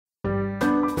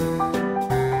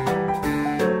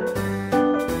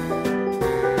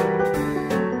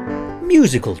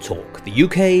Musical Talk, the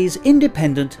UK's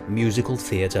independent musical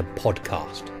theatre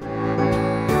podcast.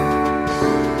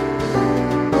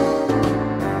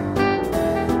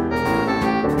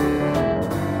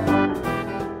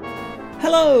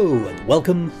 Hello and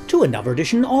welcome to another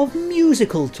edition of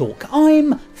Musical Talk.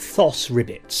 I'm Thos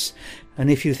Ribbits,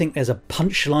 and if you think there's a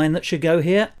punchline that should go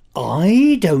here,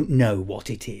 I don't know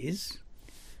what it is.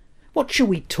 What shall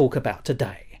we talk about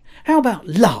today? How about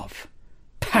love,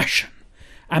 passion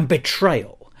and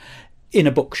betrayal in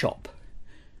a bookshop?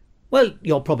 Well,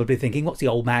 you're probably thinking, what's the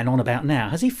old man on about now?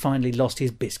 Has he finally lost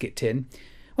his biscuit tin?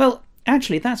 Well,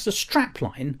 actually that's the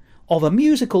strapline of a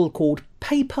musical called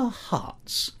Paper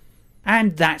Hearts.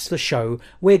 And that's the show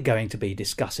we're going to be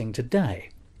discussing today.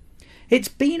 It's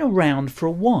been around for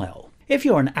a while. If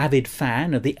you're an avid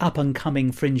fan of the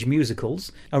up-and-coming fringe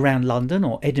musicals around London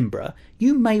or Edinburgh,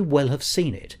 you may well have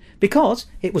seen it, because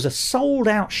it was a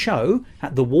sold-out show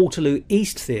at the Waterloo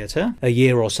East Theatre a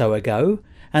year or so ago,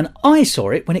 and I saw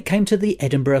it when it came to the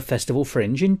Edinburgh Festival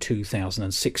Fringe in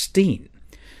 2016.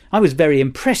 I was very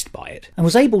impressed by it and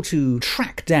was able to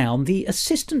track down the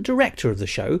assistant director of the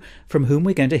show, from whom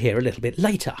we're going to hear a little bit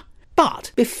later.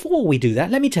 But before we do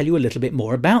that, let me tell you a little bit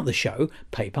more about the show,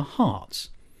 Paper Hearts.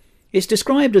 It's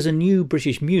described as a new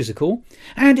British musical,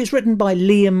 and it's written by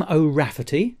Liam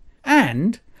O'Rafferty,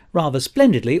 and, rather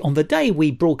splendidly, on the day we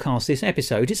broadcast this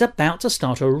episode, it's about to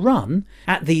start a run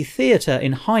at the theatre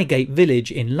in Highgate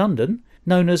Village in London,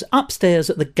 known as Upstairs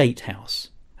at the Gatehouse,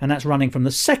 and that's running from the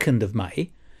 2nd of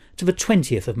May to the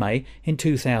 20th of May in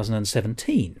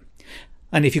 2017.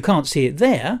 And if you can't see it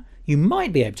there, you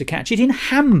might be able to catch it in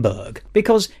Hamburg,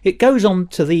 because it goes on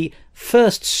to the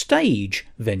first stage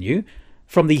venue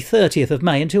from the 30th of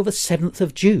May until the 7th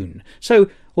of June. So,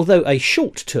 although a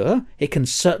short tour, it can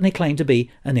certainly claim to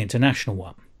be an international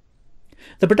one.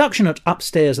 The production at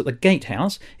Upstairs at the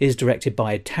Gatehouse is directed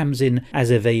by Tamsin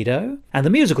Azevedo, and the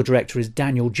musical director is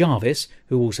Daniel Jarvis,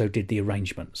 who also did the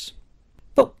arrangements.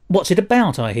 But what's it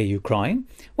about, I hear you crying?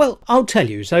 Well, I'll tell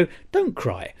you, so don't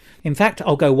cry. In fact,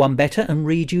 I'll go one better and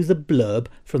read you the blurb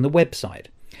from the website.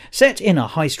 Set in a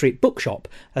high street bookshop,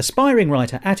 aspiring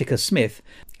writer Atticus Smith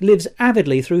lives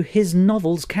avidly through his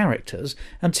novel's characters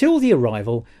until the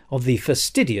arrival of the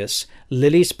fastidious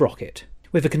Lily Sprocket.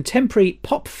 With a contemporary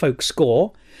pop-folk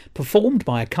score, performed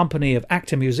by a company of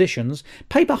actor-musicians,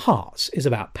 Paper Hearts is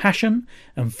about passion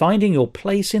and finding your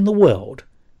place in the world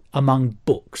among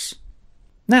books.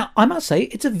 Now, I must say,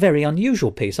 it's a very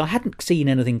unusual piece. I hadn't seen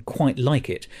anything quite like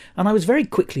it, and I was very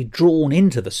quickly drawn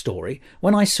into the story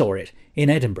when I saw it in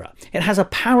Edinburgh. It has a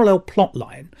parallel plot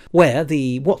line where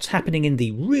what's happening in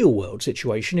the real-world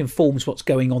situation informs what's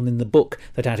going on in the book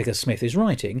that Atticus Smith is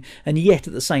writing, and yet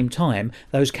at the same time,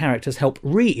 those characters help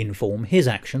re-inform his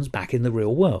actions back in the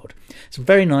real world. It's a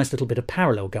very nice little bit of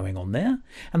parallel going on there,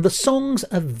 and the songs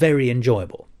are very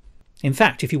enjoyable. In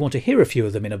fact, if you want to hear a few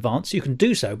of them in advance, you can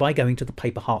do so by going to the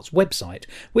Paper Hearts website,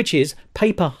 which is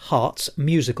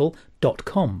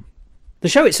paperheartsmusical.com. The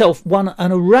show itself won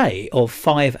an array of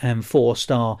 5- and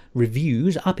 4-star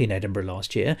reviews up in Edinburgh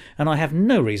last year, and I have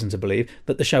no reason to believe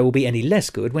that the show will be any less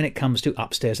good when it comes to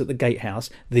Upstairs at the Gatehouse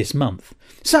this month.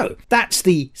 So, that's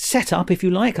the setup, if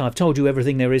you like. I've told you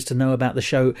everything there is to know about the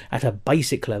show at a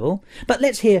basic level, but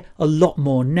let's hear a lot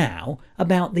more now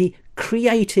about the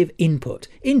creative input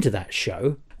into that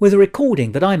show with a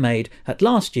recording that I made at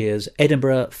last year's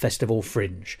Edinburgh Festival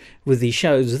Fringe with the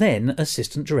show's then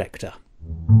assistant director.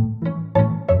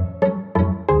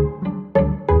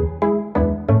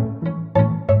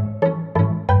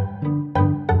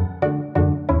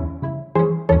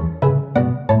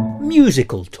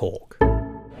 Musical Talk.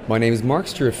 My name is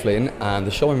Stuart Flynn, and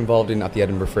the show I'm involved in at the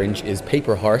Edinburgh Fringe is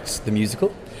Paper Hearts, the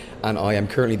musical, and I am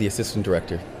currently the assistant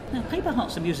director. Now, Paper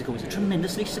Hearts the musical is a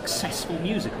tremendously successful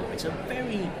musical. It's a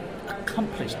very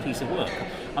accomplished piece of work.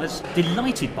 I was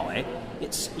delighted by it,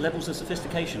 its levels of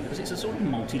sophistication, because it's a sort of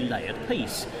multi-layered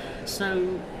piece.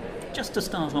 So, just to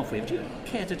start off with, do you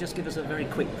care to just give us a very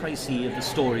quick précis of the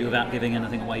story without giving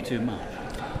anything away too much?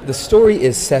 The story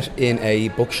is set in a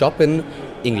bookshop in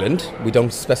England. We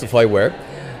don't specify where.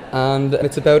 And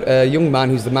it's about a young man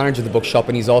who's the manager of the bookshop,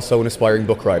 and he's also an aspiring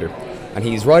book writer. And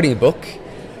he's writing a book,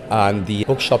 and the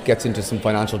bookshop gets into some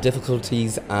financial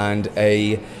difficulties, and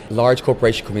a large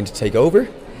corporation come in to take over,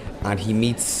 and he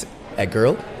meets a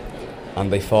girl,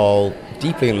 and they fall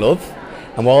deeply in love.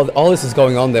 And while all this is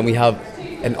going on, then we have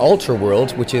an alter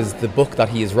world, which is the book that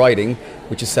he is writing,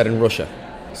 which is set in Russia.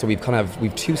 So we've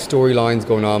two storylines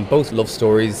going on, both love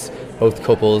stories, both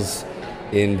couples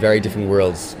in very different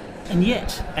worlds. And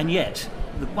yet,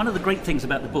 one of the great things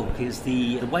about the book is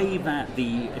the way that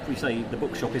if we say the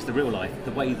bookshop is the real life,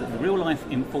 the way that the real life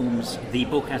informs the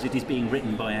book as it is being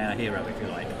written by our hero, if you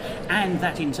like, and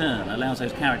that in turn allows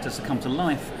those characters to come to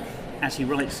life as he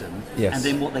writes them, yes. And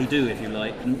then what they do, if you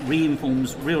like,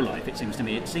 re-informs real life, it seems to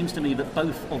me. It seems to me that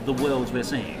both of the worlds we're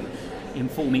seeing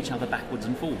inform each other backwards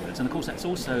and forwards, and of course that's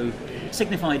also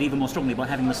signified even more strongly by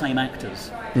having the same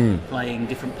actors playing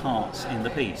different parts in the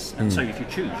piece. And so if you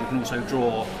choose, you can also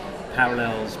draw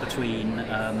parallels between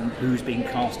who's being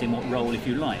cast in what role, if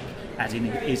you like, as in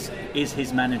is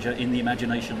his manager in the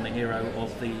imagination the hero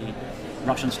of the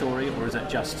Russian story, or is that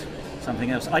just something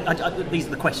else? These are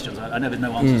the questions. I know there's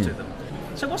no answers to them.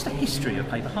 So what's the history of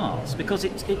Paper Hearts? Because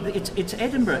its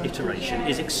Edinburgh iteration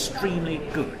is extremely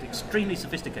good, extremely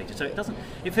sophisticated. So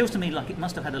it feels to me like it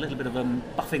must have had a little bit of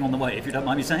buffing on the way, if you don't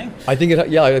mind me saying. I think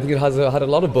it has had a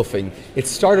lot of buffing. It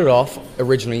started off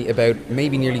originally about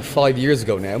maybe nearly 5 years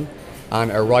ago now, and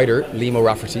a writer, Liam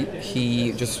O'Rafferty,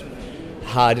 he just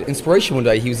had inspiration one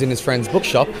day. He was in his friend's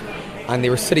bookshop, and they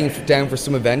were sitting down for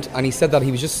some event, and he said that he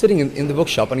was just sitting in the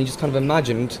bookshop, and he just kind of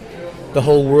imagined the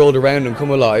whole world around him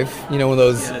come alive, one of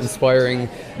those inspiring,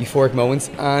 euphoric moments,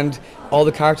 and all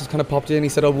the characters kind of popped in. He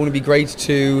said, wouldn't it be great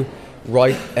to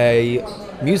write a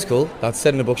musical that's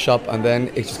set in a bookshop, and then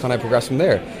it just kind of progressed from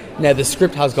there. Now, the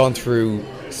script has gone through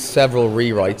several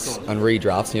rewrites and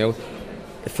redrafts,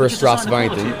 the first drafts of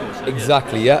anything.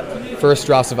 Exactly, yeah. First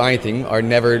drafts of anything are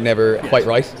never quite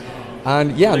right.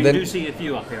 And so and then you do see a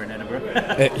few up here in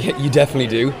Edinburgh. You definitely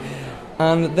do.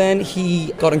 And then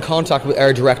he got in contact with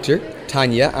our director,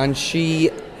 Tanya, and she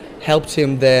helped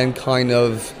him then kind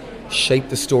of shape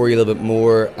the story a little bit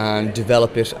more and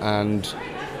develop it and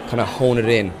kind of hone it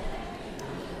in.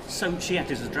 So she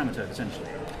acted as a dramaturg, essentially?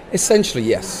 Essentially,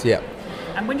 yes, yeah.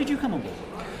 And when did you come on board?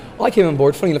 I came on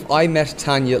board, funny enough, I met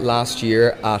Tanya last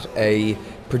year at a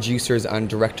producers and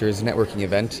directors networking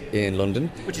event in London.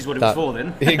 Which is what it was for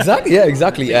then.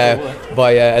 Exactly.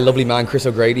 By a lovely man, Chris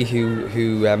O'Grady,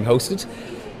 who hosted.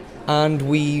 And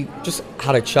we just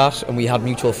had a chat, and we had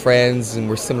mutual friends, and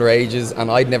we're similar ages, and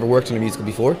I'd never worked on a musical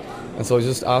before. And so I was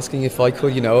just asking if I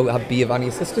could, be of any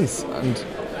assistance. And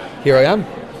here I am.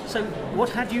 So what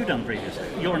had you done previously?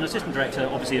 You're an assistant director,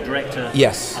 obviously a director.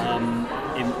 Yes.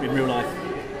 In real life.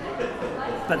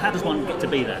 But how does one get to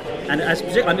be that? And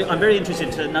I'm very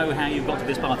interested to know how you got to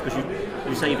this path, because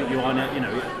you say that you are now,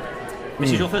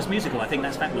 this is your first musical. I think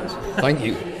that's fabulous. Thank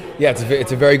you. Yeah,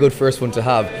 it's a very good first one to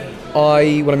have.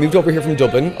 When I moved over here from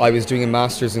Dublin, I was doing a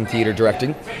master's in theatre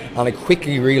directing, and I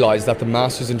quickly realised that the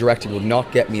master's in directing would not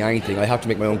get me anything. I have to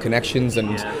make my own connections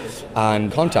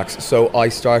and contacts. So I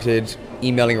started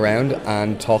emailing around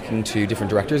and talking to different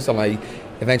directors, and I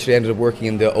eventually ended up working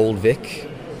in the Old Vic.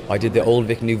 I did the Old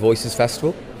Vic New Voices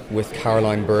Festival with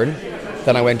Caroline Byrne.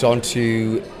 Then I went on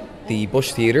to the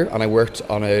Bush Theatre, and I worked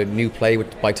on a new play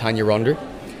by Tanya Ronder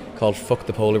called Fuck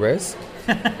the Polar Bears.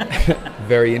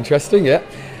 Very interesting, yeah.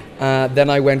 Then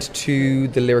I went to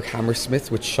the Lyric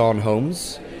Hammersmith with Sean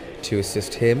Holmes to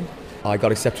assist him. I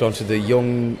got accepted onto the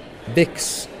Young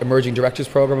Vic's Emerging Directors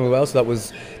Programme as well, so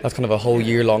that's kind of a whole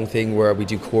year-long thing where we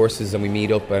do courses and we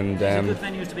meet up. And they're good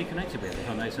venues to be connected with, if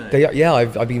I may say.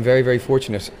 I've been very, very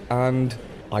fortunate, and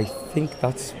I think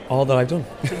that's all that I've done.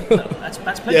 That's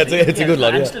plenty. It's a good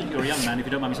lot, and still, you're a young man, if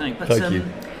you don't mind me saying. But, Thank you.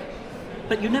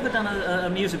 But you've never done a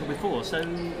musical before, so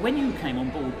when you came on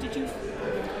board, did you...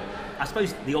 I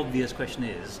suppose the obvious question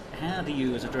is, how do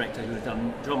you, as a director who has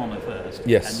done drama first,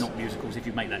 yes, and not musicals, if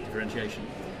you make that differentiation,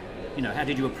 how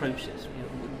did you approach this?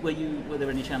 Were there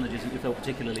any challenges that you felt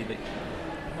particularly big?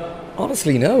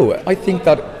 Honestly, no. I think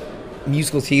that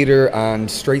musical theatre and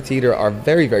straight theatre are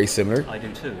very, very similar. I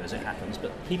do too, as it happens,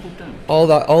 but people don't.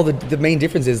 The main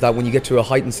difference is that when you get to a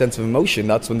heightened sense of emotion,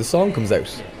 that's when the song comes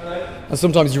out. And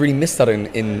sometimes you really miss that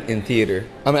in theatre.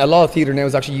 I mean, a lot of theatre now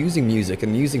is actually using music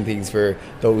and using things for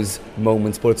those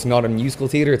moments, but it's not a musical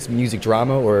theatre, it's music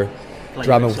drama or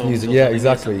drama with music. Yeah,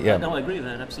 exactly. Yeah. No, I agree with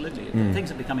that, absolutely.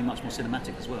 Things are becoming much more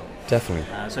cinematic as well. Definitely.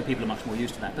 So people are much more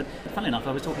used to that. But funnily enough,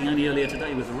 I was talking only earlier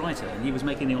today with a writer, and he was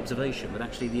making the observation that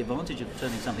actually the advantage of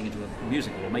turning something into a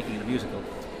musical or making it a musical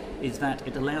is that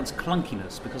it allows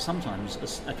clunkiness, because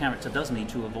sometimes a character does need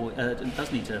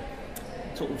to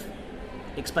sort of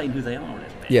explain who they are a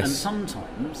little bit. Yes. And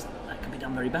sometimes that can be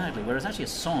done very badly, whereas actually a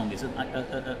song is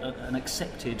an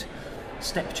accepted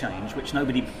step change which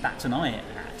nobody bats an eye at.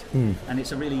 And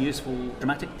it's a really useful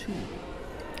dramatic tool.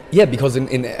 Yeah, because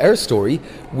in our story,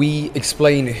 we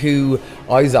explain who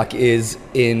Isaac is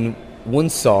in one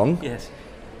song. Yes.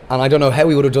 And I don't know how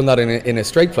we would have done that in a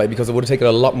straight play, because it would have taken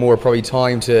a lot more probably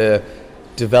time to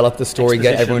develop the story,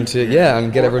 get everyone to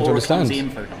understand. A clumsy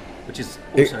info dump, which is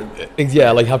also...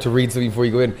 Yeah, like have to read something before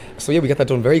you go in. So yeah, we get that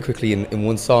done very quickly in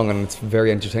one song, and it's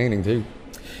very entertaining too.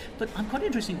 But I'm quite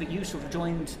interested that you sort of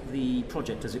joined the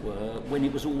project, as it were, when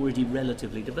it was already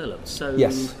relatively developed. So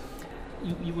yes.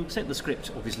 You would set the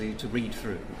script, obviously, to read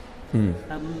through.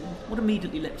 What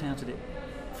immediately leapt out of it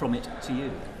from it to you?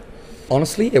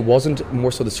 Honestly, it wasn't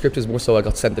more so the script, is more so I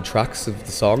got sent the tracks of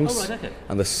the songs. Oh, right, okay.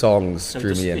 And the songs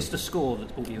drew me in. It's the score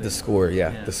that brought you in? The score,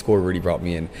 yeah. The score really brought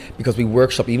me in. Because we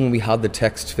workshopped, even when we had the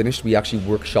text finished, we actually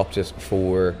workshopped it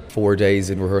for 4 days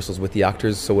in rehearsals with the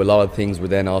actors. So a lot of things were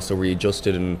then also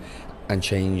readjusted and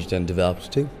changed and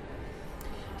developed too.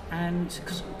 And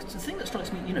because the thing that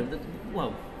strikes me,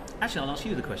 actually I'll ask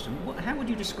you the question. How would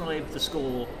you describe the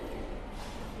score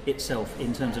itself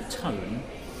in terms of tone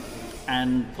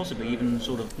and possibly even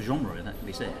sort of genre, if that can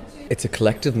be said? It's a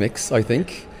collective mix, I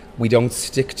think. We don't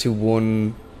stick to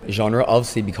one genre,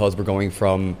 obviously, because we're going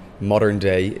from modern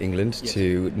day England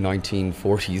to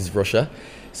 1940s Russia.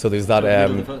 So there's that...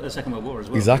 the Second World War as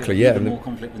well. Exactly, yeah. Even more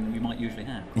conflict than we might usually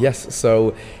have. Yes,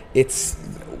 so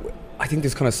I think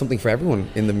there's kind of something for everyone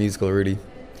in the musical, really.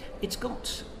 It's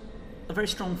got a very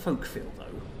strong folk feel, though.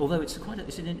 Although it's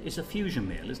a fusion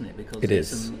meal, isn't it? Because there's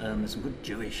some good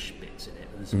Jewish bits in it,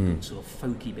 and there's some good sort of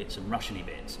folky bits and Russian-y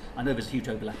bits. I know there's a huge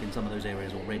overlap in some of those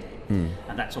areas already,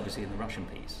 and that's obviously in the Russian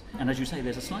piece. And as you say,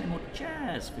 there's a slightly more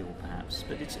jazz feel, perhaps,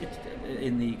 but it's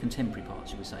in the contemporary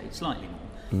parts, you would say, slightly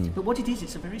more. But what it is,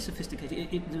 it's a very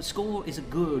sophisticated... the score is a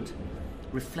good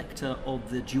reflector of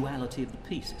the duality of the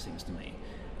piece, it seems to me,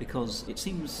 because it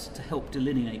seems to help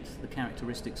delineate the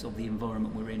characteristics of the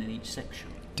environment we're in each section.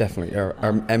 Definitely. Our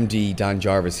MD, Dan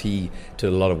Jarvis, he did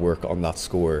a lot of work on that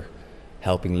score,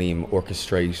 helping Liam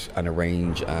orchestrate and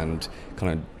arrange and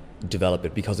kind of develop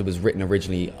it, because it was written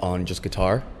originally on just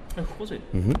guitar. Oh, was it?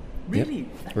 Mm-hmm. Really?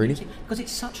 Yep. Really? Because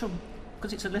it's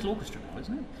a little orchestra now,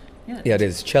 isn't it? Yeah, it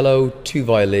is. Cello, 2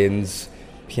 violins,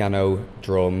 piano,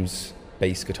 drums,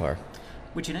 bass guitar.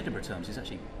 Which in Edinburgh terms is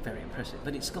actually very impressive.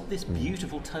 But it's got this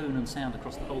beautiful tone and sound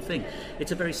across the whole thing.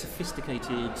 It's a very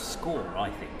sophisticated score, I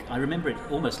think. I remember it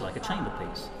almost like a chamber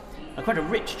piece. Quite a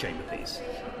rich chamber piece.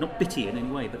 Not bitty in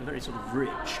any way, but very sort of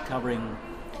rich, covering...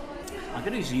 I'm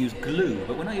going to use glue,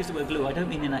 but when I use the word glue, I don't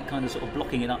mean in that kind of sort of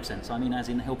blocking it up sense. I mean as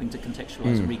in helping to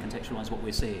contextualise and recontextualise what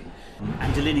we're seeing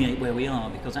and delineate where we are,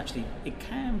 because actually it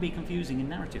can be confusing in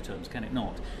narrative terms, can it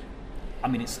not? I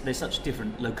mean, there's such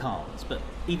different locales, but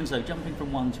even so, jumping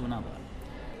from one to another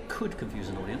could confuse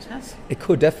an audience. It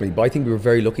could, definitely, but I think we were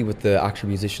very lucky with the actor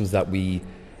musicians that we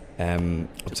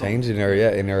obtained in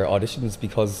our auditions,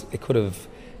 because it could have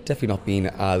definitely not been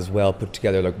as well put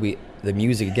together. Like the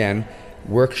music again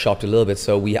workshopped a little bit,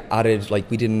 so we added, like,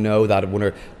 we didn't know that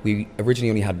we originally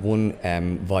only had one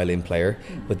violin player,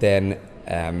 but then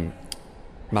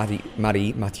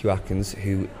Matthew Atkins,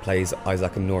 who plays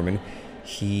Isaac and Norman,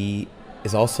 he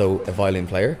is also a violin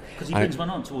player. Because he brings one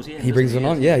on towards the end. He brings one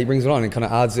on, yeah, he brings one on, and kind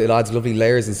of adds lovely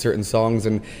layers in certain songs.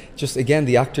 And just again,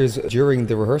 the actors during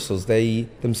the rehearsals, they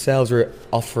themselves were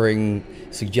offering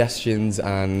suggestions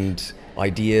and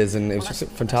ideas, and it was just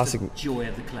fantastic. That's the joy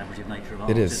of the collaborative nature of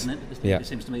art, isn't it? Yeah. It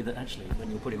seems to me that actually when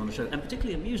you're putting on a show, and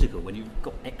particularly a musical, when you've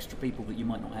got extra people that you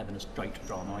might not have in a straight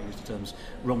drama, I use the terms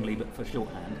wrongly but for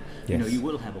shorthand, yes. You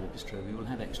will have orchestra, you will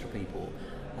have extra people,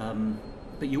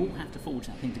 but you all have to forge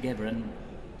that thing together, and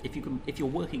if you're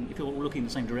all looking in the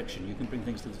same direction, you can bring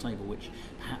things to the table which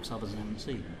perhaps others haven't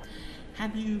seen.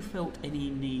 Have you felt any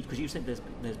need, because you said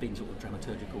there's been sort of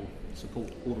dramaturgical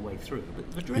support all the way through,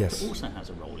 but the director also has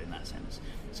a role in that sense.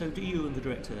 So do you and the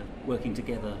director working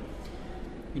together,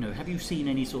 have you seen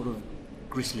any sort of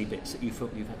gristly bits that you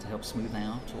felt you've had to help smooth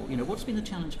out, or what's been the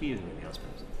challenge for you, really, I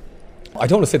suppose? I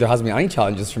don't want to say there hasn't been any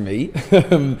challenges for me,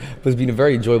 but it's been a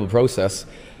very enjoyable process.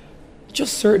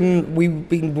 Just we've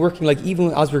been working, like,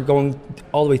 even as we're going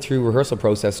all the way through rehearsal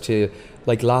process to,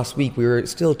 like, last week, we were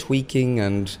still tweaking,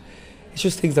 and it's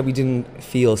just things that we didn't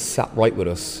feel sat right with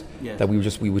us. Yeah. That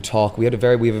we would talk. We have a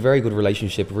very good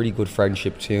relationship, a really good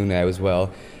friendship too now as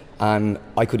well. And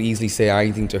I could easily say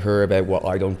anything to her about what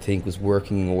I don't think was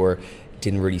working or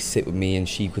didn't really sit with me, and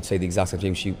she could say the exact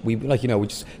same thing. We're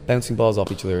just bouncing balls off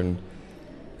each other, and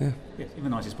yeah. Yes, in the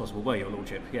nicest possible way, Your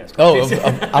Lordship. Yes.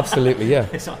 Absolutely, yeah.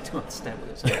 Yes, I do understand what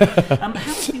it's saying.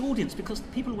 How's the audience? Because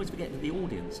people always forget that the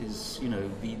audience is,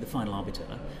 the final arbiter,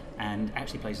 and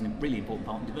actually plays a really important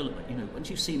part in development.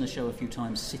 Once you've seen a show a few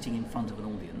times, sitting in front of an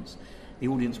audience, the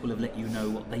audience will have let you know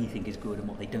what they think is good and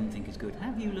what they don't think is good.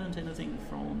 Have you learnt anything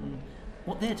from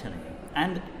what they're telling you?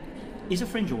 And is a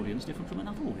fringe audience different from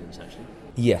another audience, actually?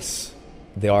 Yes,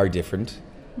 they are different.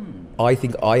 I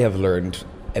think I have learned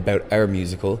about our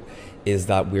musical is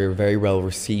that we're very well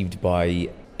received by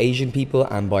Asian people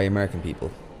and by American people.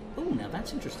 Oh, now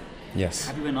that's interesting. Yes.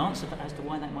 Have you an answer as to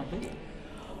why that might be?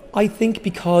 I think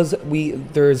because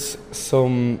there's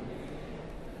some...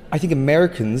 I think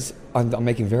Americans, I'm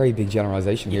making very big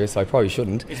generalisation here, so I probably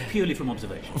shouldn't. It's purely from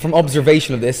observation. From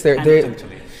observation of this,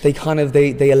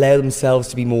 they allow themselves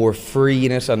to be more free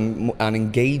in it and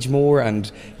engage more,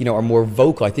 and are more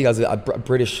vocal. I think as a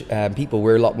British people,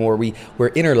 we're a lot more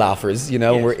we're inner laughers, Yes.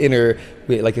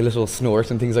 We're like a little snort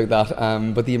and things like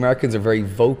that. But the Americans are very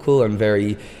vocal and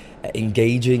very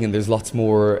engaging, and there's lots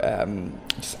more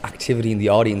just activity in the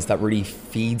audience that really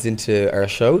feeds into our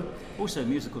show. Also,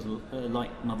 musicals are like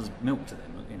mother's milk to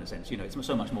them, in a sense. It's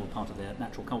so much more part of their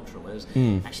natural culture, whereas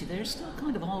actually there is still a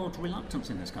kind of odd reluctance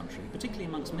in this country, particularly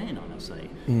amongst men, I must say.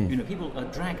 People are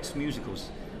dragged to musicals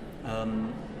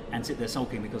and sit there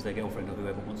sulking because their girlfriend or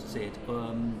whoever wants to see it.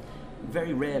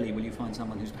 Very rarely will you find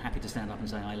someone who's happy to stand up and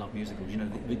say, I love musicals.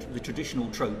 The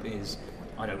traditional trope is,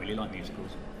 I don't really like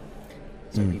musicals.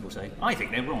 So people say. I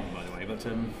think they're wrong, by the way, but...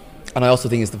 And I also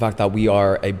think it's the fact that we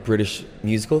are a British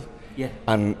musical. Yeah.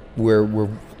 And we're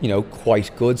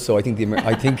quite good, so I think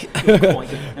I think You're quite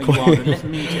good. No, you are good. Let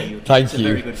me tell you. Thank it's you. A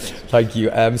very good thing. Thank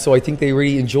you. So I think they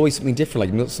really enjoy something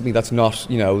different, like something that's not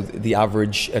the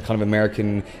average kind of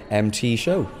American MT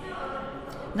show.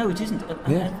 No, it isn't.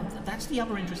 Yeah. That's the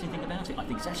other interesting thing about it. I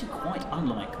think it's actually quite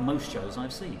unlike most shows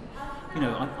I've seen.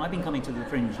 I've been coming to the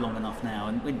Fringe long enough now,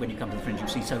 and when you come to the Fringe, you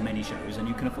see so many shows, and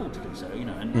you can afford to do so.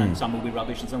 And some will be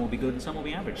rubbish, and some will be good, and some will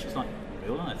be average. It's like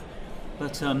real life.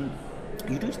 But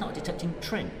you do start detecting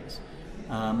trends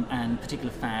and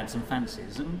particular fads and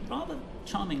fancies. And rather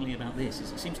charmingly about this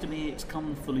is it seems to me it's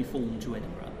come fully formed to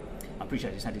Edinburgh. I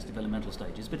appreciate it's had its developmental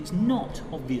stages, but it's not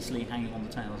obviously hanging on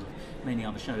the tails of many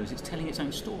other shows. It's telling its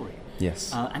own story.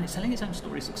 Yes. And it's telling its own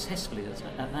story successfully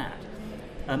at that.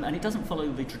 And it doesn't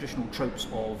follow the traditional tropes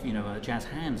of, a jazz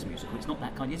hands musical. It's not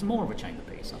that kind. It's more of a chamber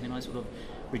piece. I mean, I sort of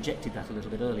rejected that a little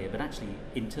bit earlier, but actually,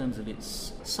 in terms of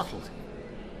its subtlety,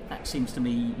 that seems to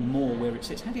me more where it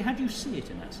sits. How do you see it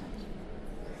in that sense?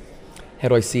 How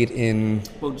do I see it in...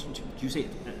 Well, do you see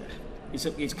it...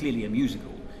 It's clearly a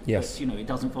musical. Yes. But, it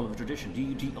doesn't follow the tradition.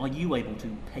 Are you able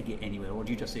to peg it anywhere, or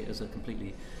do you just see it as a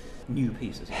completely new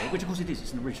piece, as it were? Which, of course, it is.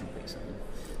 It's an original piece.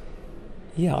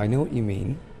 Yeah, I know what you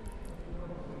mean.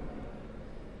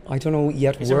 I don't know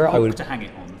yet Is where there a I hook would... to hang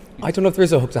it on? I don't know if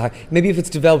there's a hook to hang. Maybe if it's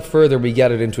developed further, we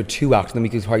get it into a 2-act, and then we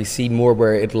can probably see more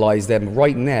where it lies then.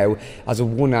 Right now, as a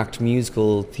 1-act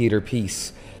musical theatre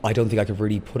piece, I don't think I could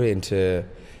really put it into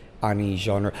any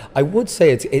genre. I would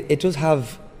say it does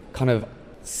have kind of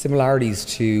similarities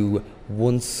to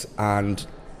Once and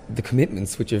The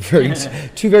Commitments, which are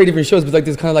two very different shows, but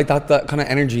there's kind of like that kind of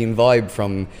energy and vibe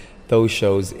from those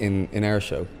shows in our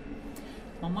show.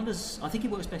 One wonders, I think it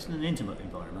works best in an intimate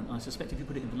environment. I suspect if you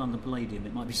put it in the London Palladium,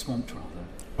 it might be swamped rather.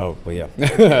 Oh, well, yeah.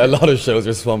 A lot of shows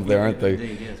are swamped there, aren't they?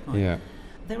 Indeed, yes, quite. Yeah.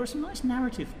 There are some nice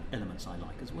narrative elements I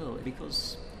like as well,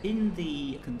 because in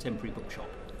the contemporary bookshop,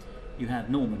 you have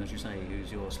Norman, as you say,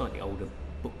 who's your slightly older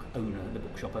book owner, the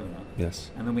bookshop owner. Yes.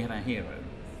 And then we have our hero,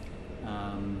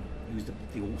 who's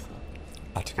the author.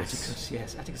 Atticus.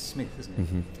 Yes, Atticus Smith, isn't it?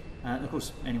 Mm-hmm. And of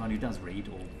course, anyone who does read,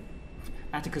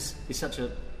 Atticus is such a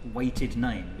weighted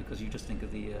name because you just think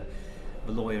of the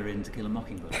lawyer in To Kill a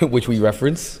Mockingbird, which we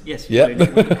reference. Yes. Yeah.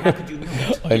 How could you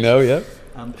not? I know. Yeah.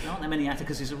 Aren't there many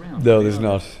Atticuses around? No, there's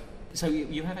not. So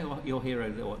you have your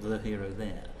hero, or the hero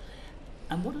there,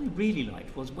 and what I really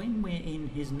liked was when we're in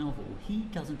his novel, he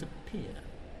doesn't appear.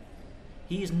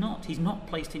 He's not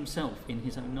placed himself in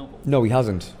his own novel. No, he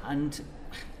hasn't. And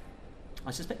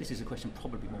I suspect this is a question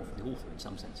probably more for the author in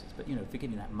some senses, but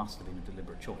forgive me, that must have been a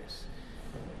deliberate choice.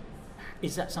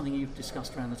 Is that something you've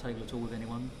discussed around the table at all with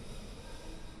anyone?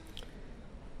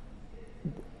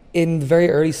 In the very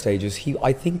early stages,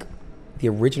 I think the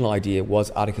original idea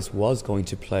was Atticus was going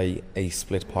to play a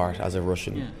split part as a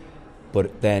Russian, Yeah.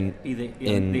 but then Be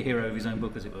the hero of his own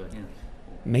book, as it were. Yeah.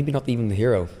 maybe not even the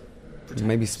hero.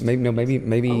 Maybe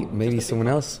someone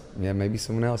else. Yeah, maybe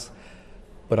someone else.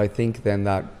 But I think then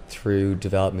that through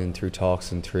development, through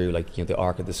talks, and through the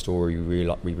arc of the story,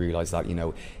 we realised that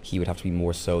he would have to be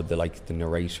more so the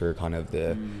narrator, kind of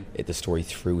the story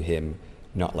through him,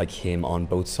 not like him on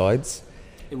both sides.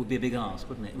 It would be a big ask,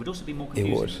 wouldn't it? It would also be more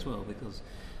confusing as well, because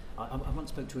I once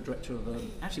spoke to a director of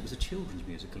actually it was a children's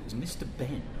musical. It was Mr.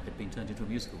 Ben had been turned into a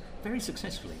musical very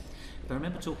successfully. But I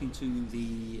remember talking to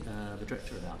the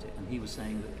director about it, and he was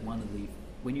saying that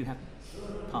when you have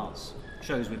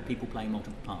shows with people playing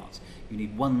multiple parts, you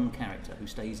need one character who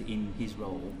stays in his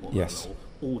role or Yes. her role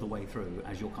all the way through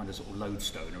as your kind of sort of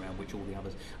lodestone around which all the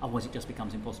others. Otherwise, it just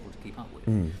becomes impossible to keep up with.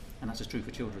 And that's as true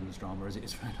for children's drama as it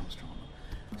is for adults' drama.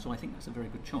 So I think that's a very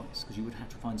good choice, because you would have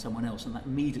to find someone else, and that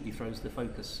immediately throws the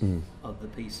focus of the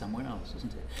piece somewhere else,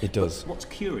 doesn't it? It does. But what's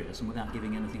curious, and without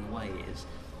giving anything away, is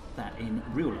that in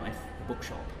real life, the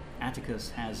bookshop, Atticus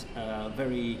has a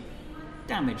very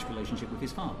damaged relationship with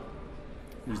his father,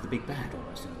 who's the big bad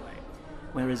almost in a way.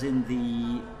 Whereas in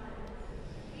the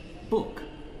book,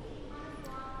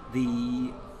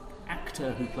 the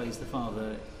actor who plays the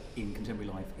father in contemporary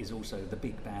life is also the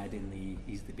big bad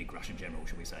he's the big Russian general,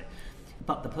 shall we say.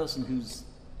 But the person who's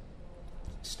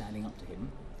standing up to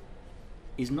him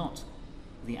is not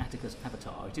the Atticus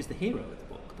avatar. It is the hero of the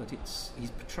book, but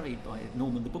he's portrayed by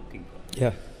Norman the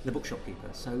bookkeeper, the bookshop keeper.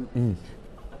 So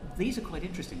these are quite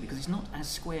interesting, because it's not as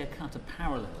square cut a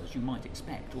parallel as you might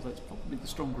expect, although it's probably the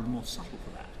stronger and more subtle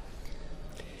for that.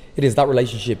 It is that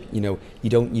relationship. You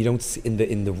don't see,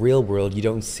 in the real world, you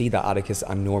don't see that Atticus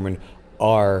and Norman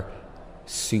are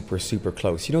super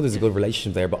close. There's a good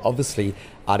relationship there, but obviously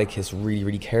Atticus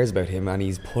really cares about him, and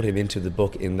he's put him into the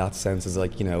book in that sense as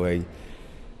like to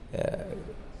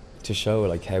show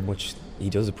like how much he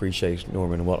does appreciate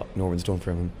Norman and what Norman's done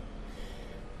for him.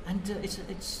 And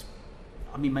it's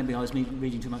I mean, maybe I was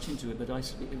reading too much into it, but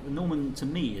Norman to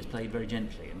me is played very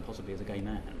gently and possibly as a gay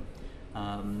man,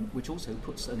 which also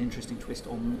puts an interesting twist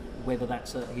on whether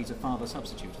he's a father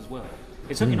substitute as well.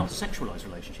 It's certainly not a sexualised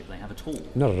relationship they have at all.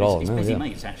 Not at all. It's busy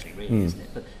mates, actually, really, isn't it?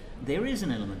 But there is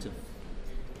an element of,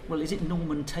 well, is it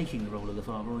Norman taking the role of the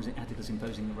father, or is it Atticus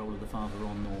imposing the role of the father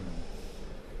on Norman?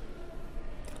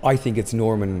 I think it's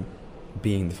Norman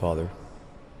being the father.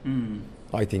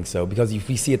 I think so, because if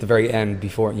we see at the very end,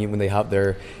 when they have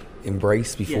their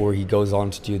embrace before he goes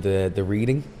on to do the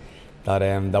reading,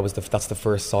 that's the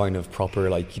first sign of proper,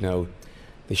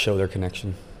 they show their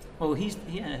connection. Well, he's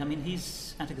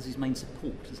Atticus's main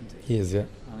support, isn't he? He is, yeah.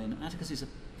 I mean, Atticus is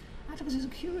a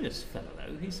curious fellow,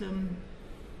 though. He's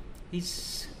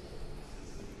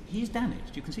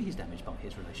damaged. You can see he's damaged by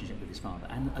his relationship with his father,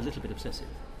 and a little bit obsessive.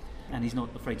 And he's not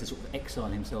afraid to sort of exile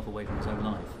himself away from his own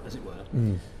life, as it were.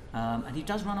 And he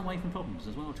does run away from problems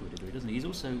as well, to a degree, doesn't he? He's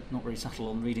also not very subtle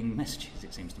on reading messages,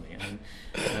 it seems to me.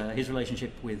 His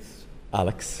relationship with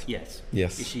Alex. Yes.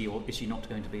 Is she not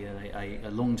going to be a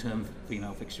long-term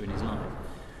female fixture in his life?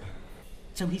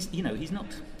 So he's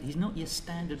not your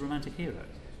standard romantic hero.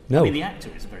 No. I mean, the actor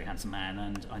is a very handsome man,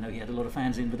 and I know he had a lot of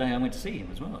fans in the day I went to see him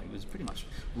as well. He was pretty much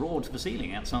roared to the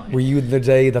ceiling outside. Were you the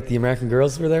day that the American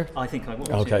Girls were there? I think I was.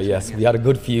 Okay, yes. We had a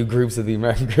good few groups of the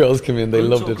American Girls come in. They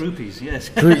loved it. Groupies, yes.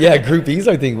 Groupies,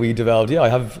 I think we developed. Yeah, I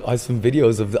have some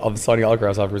videos of signing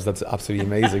autographs afterwards. That's absolutely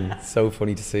amazing. It's so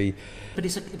funny to see. But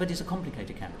it's a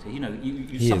complicated character.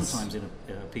 You sometimes in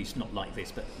a piece not like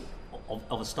this, but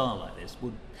of a style like this,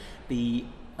 would be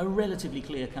a relatively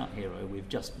clear-cut hero with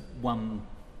just one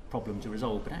problem to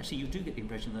resolve, but actually you do get the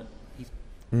impression that he's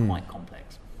quite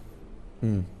complex.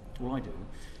 Well, I do.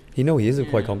 He is a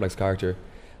quite complex character.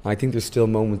 And I think there's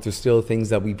still things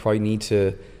that we probably need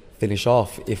to finish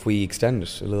off if we extend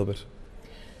it a little bit.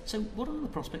 So what are the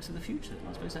prospects of the future?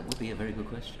 I suppose that would be a very good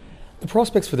question. The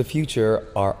prospects for the future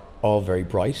are all very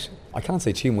bright. I can't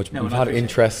say too much, but we've had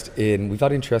interest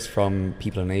from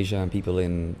people in Asia and people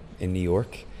in New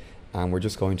York. And we're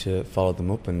just going to follow them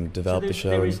up and develop the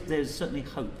show. There's certainly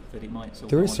hope that it might.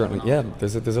 There is certainly,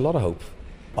 There's a lot of hope.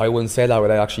 I wouldn't say that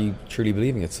without actually truly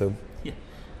believing it. So yeah,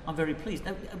 I'm very pleased.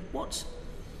 Now, what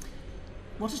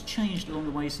has changed along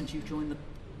the way since you've joined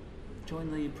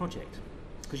the project?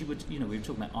 Because we were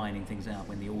talking about ironing things out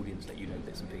when the audience let you know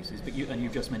bits and pieces. But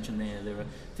you've just mentioned there are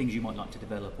things you might like to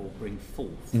develop or bring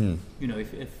forth.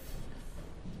 If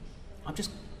I'm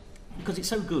just. Because it's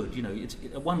so good,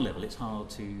 at one level it's hard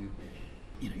to,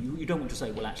 you don't want to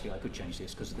say, well, actually I could change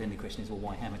this, because then the question is, well,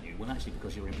 why haven't you? Well, actually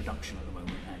because you're in production at the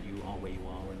moment and you are where you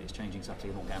are, and it's changing subtly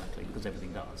and organically, because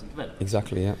everything does and develops.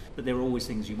 Exactly, yeah. But there are always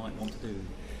things you might want to do.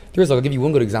 There is. I'll give you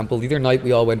one good example. The other night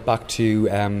we all went back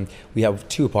to, we have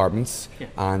 2 apartments,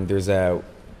 and there's the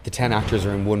 10 actors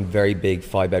are in one very big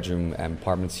 5-bedroom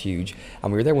apartment. It's huge.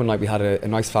 And we were there one night, we had a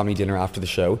nice family dinner after the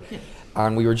show. Yeah.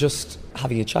 And we were just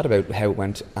having a chat about how it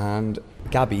went, and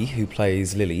Gabby, who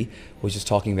plays Lily, was just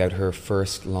talking about her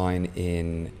first line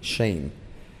in Shame,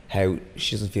 how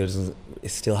she doesn't feel it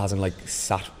still hasn't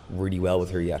sat really well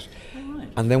with her yet. Oh, right.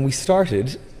 And then we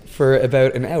started for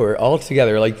about an hour all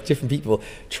together, different people,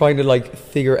 trying to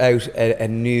figure out a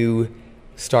new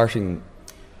starting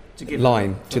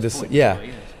line to this.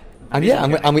 And we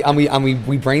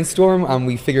brainstormed and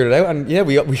we figured it out, and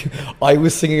I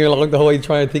was singing along the whole way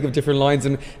trying to think of different lines,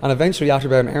 and eventually after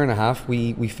about an hour and a half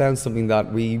we found something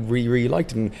that we really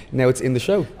liked, and now it's in the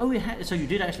show. Oh, so you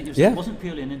did actually, it wasn't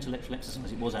purely an intellectual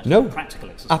exercise, it was actually a practical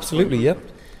exercise. Absolutely, yeah.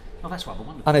 Oh, that's rather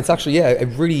wonderful. And it's actually, yeah, it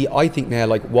really, I think now,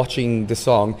 like watching the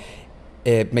song,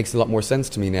 it makes a lot more sense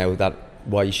to me now that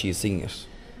why she is singing it.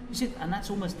 You see, and that's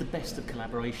almost the best of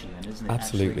collaboration then, isn't it?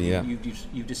 Absolutely, actually, yeah.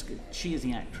 you just, she as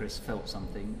the actress felt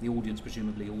something, the audience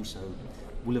presumably also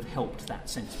will have helped that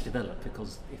sense develop,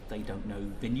 because if they don't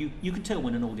know, then you can tell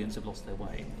when an audience have lost their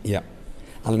way. Yeah.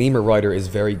 And Liam, our writer, is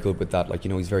very good with that. Like, you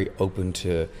know, he's very open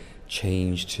to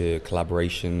change, to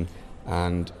collaboration,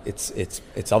 and it's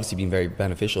obviously been very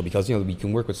beneficial, because, you know, we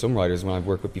can work with some writers when I've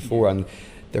worked with before, and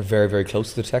they're very, very close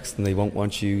to the text, and they won't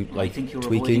want you like I think you're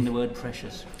tweaking. avoiding the word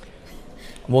precious.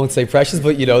 I won't say precious,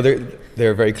 but you know,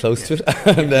 they're very close to it.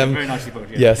 And, very nicely put.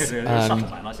 Yeah. Yes, Subtle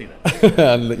man, I see that.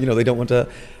 and you know, they don't want to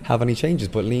have any changes.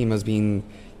 But Liam has been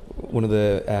one of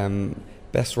the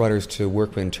best writers to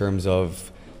work with in terms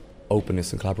of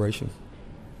openness and collaboration.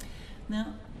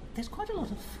 Now, there's quite a lot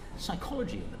of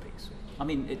psychology in the piece. I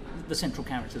mean, the central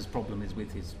character's problem is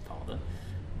with his father.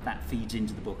 That feeds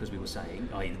into the book, as we were saying,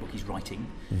 i.e. the book he's writing.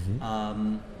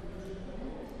 Mm-hmm.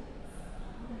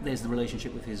 There's the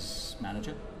relationship with his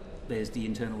manager. There's the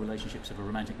internal relationships of a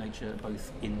romantic nature,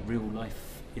 both in real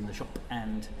life, in the shop,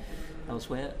 and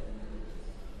elsewhere.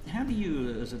 How do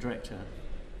you, as a director,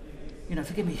 you know,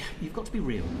 forgive me, you've got to be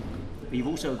real, but you've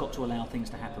also got to allow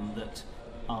things to happen that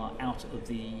are out of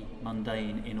the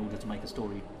mundane in order to make a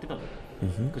story develop.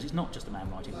 Because it's not just a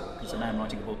man writing a book, it's a man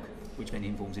writing a book which then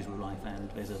informs his real life, and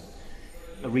there's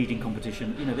a reading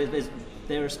competition. You know,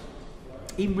 there's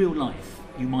in real life,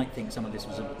 you might think some of this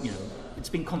was it's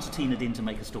been concertinaed in to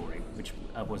make a story, which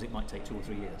otherwise it might take 2 or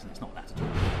 3 years, and it's not that at all.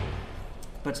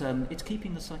 But it's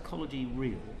keeping the psychology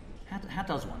real. How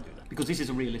does one do that? Because this is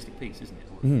a realistic piece, isn't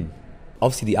it?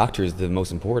 Obviously, the actor is the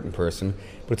most important person,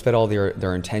 but it's about all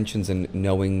their intentions and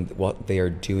knowing what they are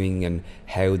doing and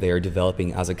how they are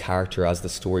developing as a character as the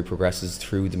story progresses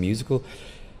through the musical.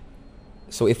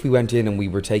 So if we went in and we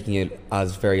were taking it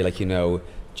as very, like, you know,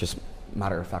 just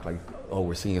matter of fact, like, oh,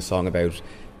 we're singing a song about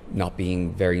not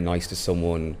being very nice to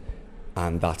someone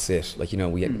and that's it. Like, you know,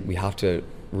 we have to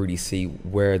really see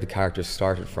where the characters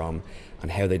started from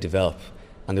and how they develop.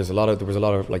 And there was a lot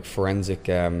of like forensic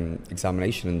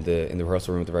examination in the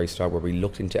rehearsal room at the very start, where we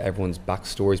looked into everyone's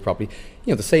backstories properly.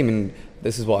 You know, the same in,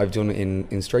 this is what I've done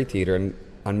in straight theatre,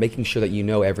 and making sure that you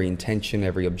know every intention,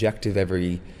 every objective,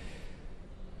 every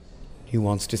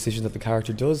nuanced decision that the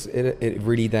character does. It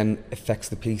really then affects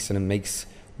the piece, and it makes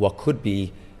what could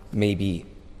be maybe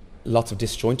lots of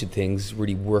disjointed things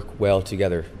really work well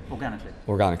together.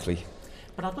 Organically.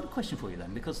 But I've got a question for you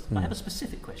then, because I have a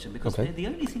specific question, because the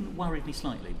only thing that worried me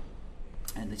slightly,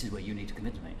 and this is where you need to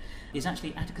commit to me, is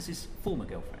actually Atticus's former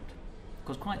girlfriend.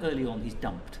 Because quite early on he's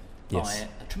dumped by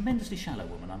a tremendously shallow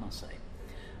woman, I must say,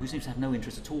 who seems to have no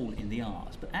interest at all in the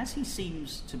arts. But as he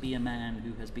seems to be a man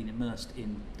who has been immersed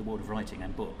in the world of writing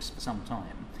and books for some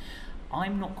time,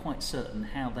 I'm not quite certain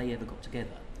how they ever got together.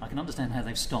 I can understand how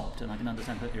they've stopped, and I can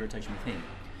understand her irritation with him.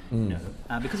 You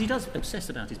know, because he does obsess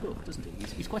about his book, doesn't he?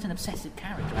 He's quite an obsessive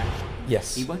character, actually.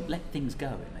 Yes. He won't let things go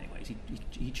in many ways.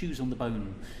 He chews on the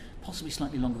bone possibly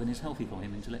slightly longer than is healthy for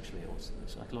him intellectually or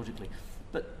psychologically.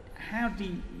 But how do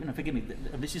you know, forgive me,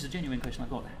 this is a genuine question I've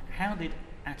got. How did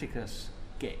Atticus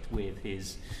get with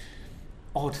his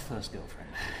odd first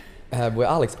girlfriend? With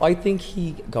Alex, I think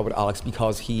he got with Alex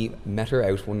because he met her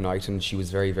out one night and she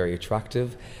was very, very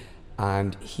attractive,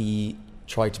 and he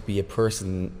tried to be a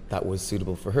person that was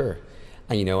suitable for her.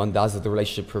 And, you know, and as the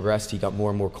relationship progressed, he got more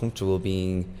and more comfortable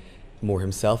being more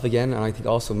himself again. And I think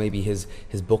also maybe his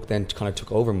book then kind of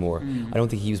took over more. I don't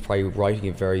think he was probably writing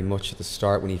it very much at the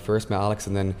start when he first met Alex,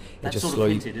 and then that's it just sort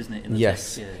slowly of hinted, isn't it, in the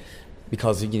text? Yeah.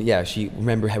 Because she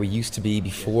remember how he used to be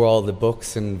before all the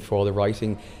books and before all the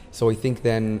writing. So I think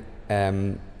then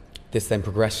this then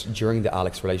progressed during the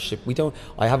Alex relationship.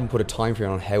 I haven't put a time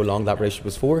frame on how long that relationship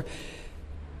was for.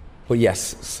 But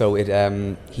yes, so he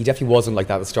definitely wasn't like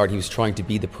that at the start. He was trying to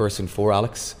be the person for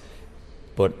Alex,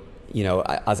 but, you know,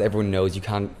 as everyone knows, you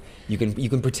can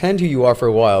pretend who you are for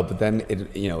a while, but then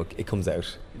it comes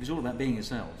out. It was all about being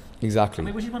yourself. Exactly. I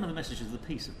mean, which is one of the messages of the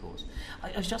piece, of course.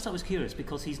 I was curious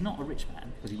because he's not a rich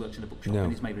man, because he works in a bookshop,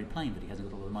 and it's made very plain that he hasn't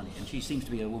got a lot of money. And she seems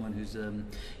to be a woman who's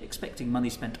expecting money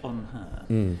spent on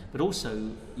her, but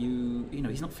also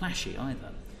he's not flashy either.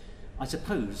 I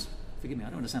suppose. Forgive me, I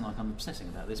don't understand like I'm obsessing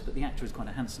about this, but the actor is quite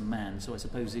a handsome man, so I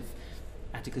suppose if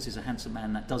Atticus is a handsome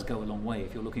man, that does go a long way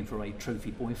if you're looking for a trophy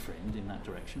boyfriend in that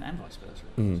direction, and vice versa.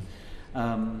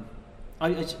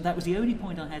 That was the only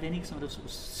point I had any sort of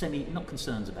not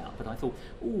concerns about, but I thought,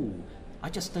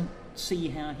 I just don't see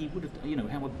how he would have,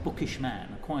 how a bookish man,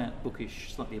 a quiet,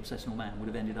 bookish, slightly obsessional man would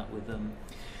have ended up with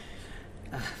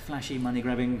flashy,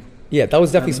 money-grabbing. Yeah, that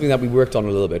was definitely something that we worked on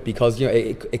a little bit, because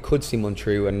it could seem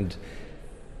untrue, and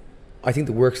I think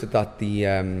the works that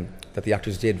the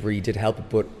actors really did help it.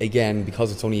 But again,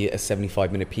 because it's only a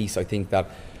 75-minute piece, I think that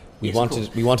we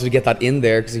wanted to get that in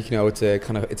there, because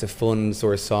it's a fun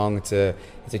sort of song. It's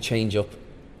a change up,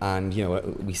 and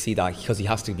we see that because he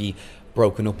has to be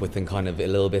broken up with and kind of a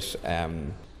little bit.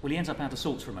 Well, he ends up out of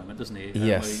sorts for a moment, doesn't he?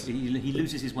 Yes. He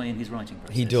loses his way in his writing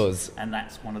process. He does. And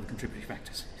that's one of the contributory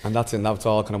factors. And that's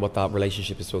all kind of what that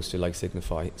relationship is supposed to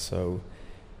signify. So,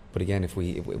 but again,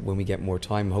 when we get more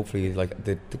time, hopefully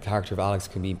the character of Alex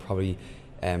can be probably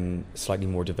slightly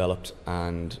more developed,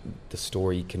 and the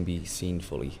story can be seen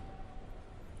fully.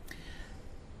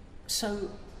 So,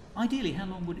 ideally, how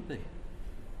long would it be?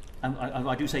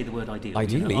 I do say the word ideally.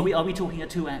 Ideally. Are we talking a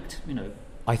 2-act,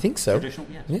 I think so. Traditional?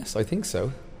 Yes. Yes, I think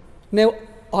so. Now,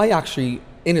 I actually,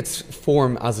 in its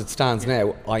form as it stands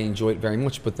now, I enjoy it very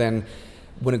much. But then,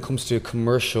 when it comes to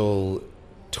commercial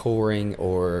touring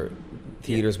or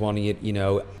theatres wanting it,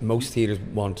 most theatres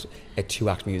want a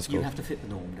 2-act musical. You have to fit the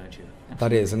norm, don't you? Absolutely.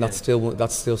 That is, and that's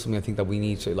still something I think that we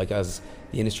need to, as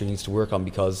the industry needs to work on,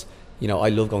 because I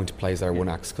love going to plays that are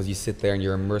 1-acts, because you sit there and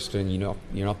you're immersed in,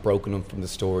 you're not broken up from the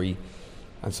story,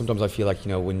 and sometimes I feel like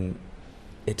when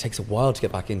it takes a while to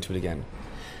get back into it again.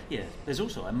 Yeah, there's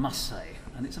also, I must say,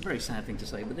 and it's a very sad thing to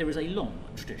say, but there is a long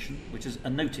tradition, which is a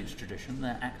noted tradition,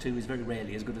 that Act 2 is very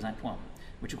rarely as good as Act 1,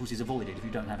 which of course is avoided if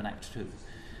you don't have an Act 2.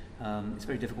 It's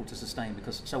very difficult to sustain,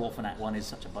 because so often Act 1 is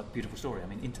such a beautiful story. I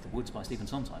mean, Into the Woods by Stephen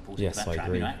Sondheim falls into that trap.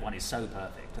 Agree. Act 1 is so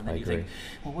perfect, and then you think,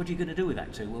 well, what are you going to do with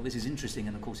Act 2? Well, this is interesting,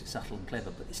 and of course it's subtle and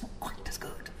clever, but it's not quite as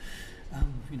good.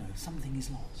 Something is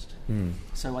lost.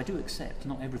 So I do accept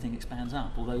not everything expands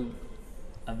up, although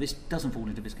this doesn't fall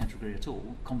into this category at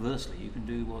all. Conversely, you can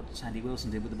do what Sandy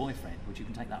Wilson did with The Boyfriend, which you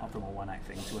can take that up from a 1-act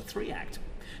thing to a 3-act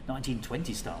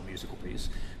 1920 style musical piece,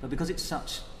 but because it's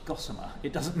such gossamer,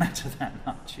 it doesn't matter that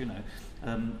much.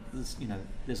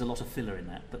 There's a lot of filler in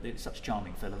that, but it's such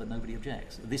charming filler that nobody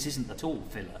objects. This isn't at all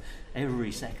filler.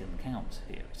 Every second counts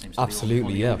here. It seems to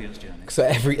absolutely, be yeah. audience journey. So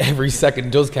every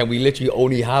second does count. We literally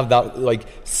only have that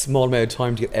small amount of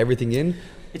time to get everything in.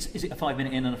 Is it a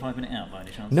 5-minute in and a 5-minute out by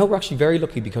any chance? No, we're actually very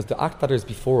lucky, because the act that is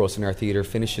before us in our theatre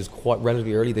finishes quite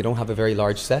relatively early. They don't have a very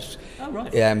large set. Oh, right.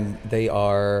 They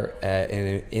are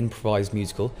an improvised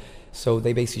musical, so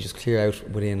they basically just clear out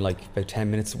within about 10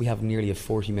 minutes. So we have nearly a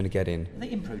 40-minute get in. Are they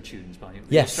impro tunes by you?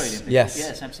 Yes, Australian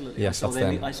yes, absolutely. Yes,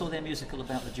 I saw their musical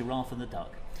about the giraffe and the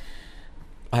duck.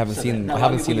 I haven't seen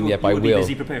them yet, but I will. Be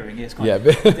busy preparing, yes. Yeah.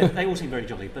 They all seem very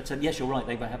jolly, but yes, you're right.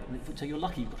 So you're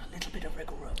lucky you've got a little bit of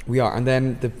wriggle room. We are, and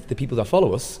then the people that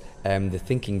follow us, the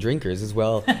thinking drinkers as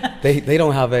well, they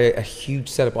don't have a huge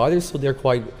setup either, so they're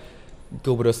quite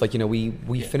good with us.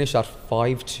 We finish at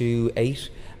 5 to 8,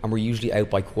 and we're usually out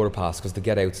by 15:15, because the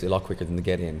get out's a lot quicker than the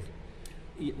get in.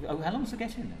 How long's the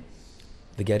get in then?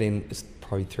 The get in is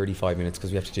probably 35 minutes,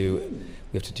 because we have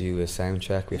to do a sound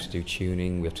check, we have to do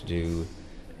tuning, we have to do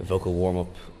a vocal warm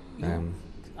up.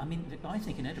 I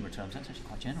think in Edinburgh terms that's actually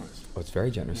quite generous. Oh, it's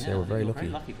very generous. Yeah, we're very lucky.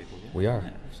 Very lucky people. Yeah. We are.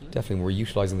 Yeah, Definitely. We're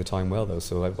utilising the time well, though.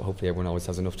 So hopefully everyone always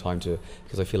has enough time to,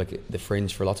 because I feel like the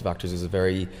Fringe for lots of actors is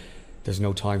there's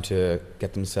no time to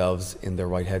get themselves in their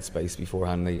right headspace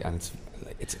beforehand, and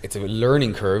it's a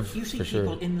learning curve. You see for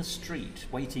people sure. in the street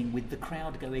waiting with the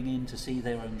crowd going in to see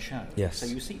their own show. Yes. So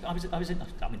you see, I was in.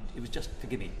 It was just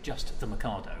the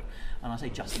Mikado, and I say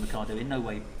just the Mikado in no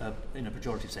way in a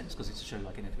pejorative sense, because it's a show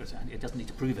like it doesn't need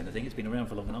to prove anything. It's been around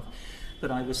for long enough. But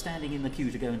I was standing in the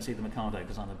queue to go and see the Mikado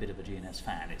because I'm a bit of a GNS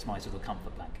fan. It's my sort of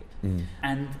comfort blanket.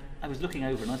 And I was looking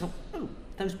over and I thought, oh,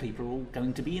 those people are all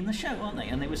going to be in the show, aren't they?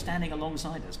 And they were standing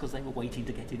alongside us because they were waiting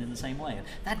to get in the same way. And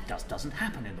that just doesn't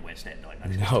happen in the West End, I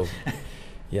noticed. No.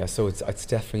 Yeah, so it's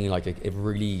definitely it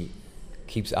really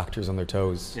keeps actors on their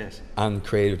toes. Yes. And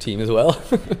creative team as well.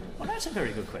 Well, that's a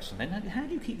very good question then. How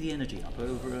do you keep the energy up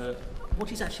over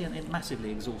what is actually a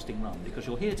massively exhausting run? Because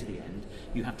you're here to the end,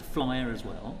 you have to flyer as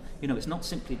well. It's not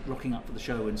simply rocking up for the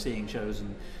show and seeing shows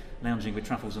and lounging with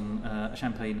truffles and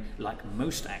champagne like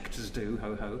most actors do,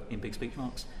 ho-ho, in big speech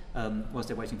marks, whilst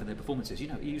they're waiting for their performances.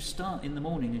 You start in the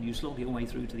morning and you slog your way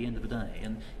through to the end of the day,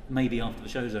 and maybe after the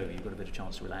show's over you've got a bit of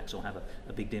chance to relax or have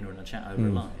a big dinner and a chat over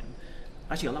a line.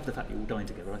 Actually, I love the fact that you all dine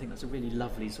together. I think that's a really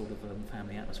lovely sort of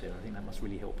family atmosphere. I think that must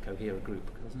really help cohere a group,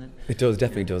 doesn't it? It does,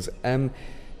 definitely does.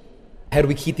 How do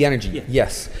we keep the energy? Yeah.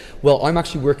 Yes. Well, I'm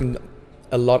actually working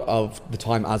a lot of the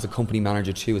time as a company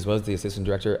manager too, as well as the assistant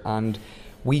director, and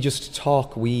we just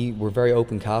talk. We're very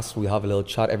open cast. We have a little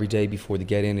chat every day before they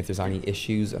get in if there's any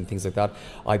issues and things like that.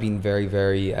 I've been very,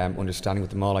 very understanding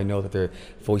with them all. I know that their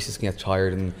voices can get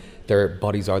tired and their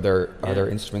bodies are their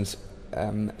instruments.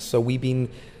 So we've been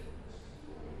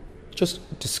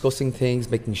just discussing things,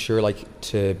 making sure like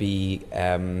to be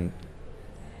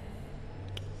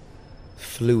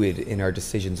fluid in our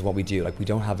decisions and what we do. Like we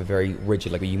don't have a very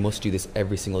rigid, like you must do this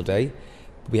every single day.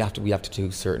 We have to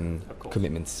do certain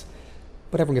commitments.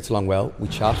 But everyone gets along well. We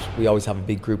chat. We always have a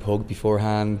big group hug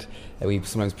beforehand. And we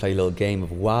sometimes play a little game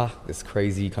of wah, this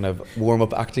crazy kind of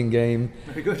warm-up acting game.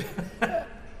 Very good.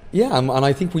 Yeah, and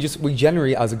I think we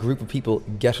generally, as a group of people,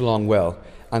 get along well.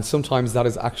 And sometimes that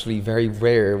is actually very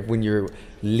rare when you're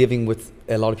living with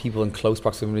a lot of people in close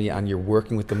proximity and you're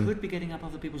working with them. Could be getting up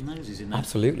other people's noses in that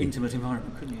Absolutely. intimate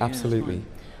environment, couldn't you? Absolutely.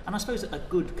 Yeah, and I suppose a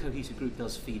good cohesive group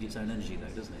does feed its own energy,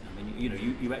 though, doesn't it? I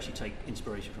mean, you actually take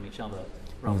inspiration from each other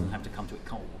rather than have to come to it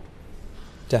cold.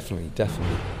 Definitely.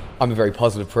 I'm a very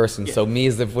positive person, so me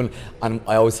as and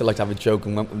I always like to have a joke,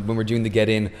 and when we're doing the get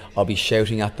in, I'll be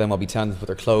shouting at them, I'll be telling them to put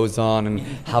their clothes on and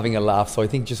having a laugh. So I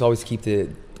think just always keep the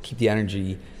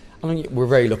energy. I mean, we're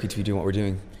very lucky to be doing what we're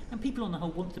doing. And people on the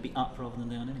whole want to be up rather than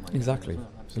down anyway. Exactly. Well,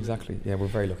 Exactly. Yeah, we're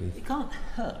very lucky. It can't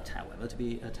hurt, however, to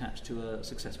be attached to a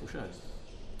successful show.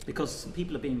 Because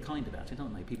people are being kind about it,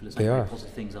 aren't they? People are saying very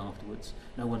positive things afterwards.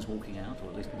 No one's walking out,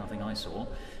 or at least nothing I saw.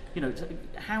 You know,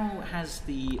 how has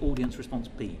the audience response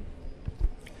been?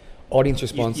 Audience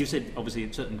response. You said obviously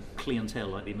a certain clientele,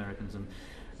 like the Americans and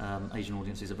Asian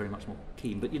audiences, are very much more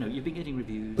keen. But you know, you've been getting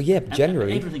reviews. But yeah,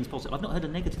 generally everything's positive. I've not heard a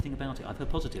negative thing about it. I've heard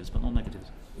positives, but not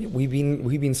negatives. We've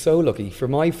been so lucky. For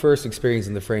my first experience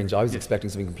in the Fringe, I was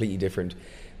expecting something completely different.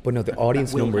 But no, the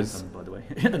audience numbers. Happen, by the way,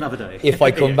 another day. If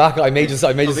I come back, I may just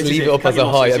leave it up as a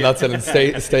high, and that's it,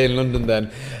 and stay in London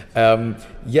then.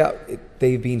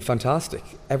 They've been fantastic.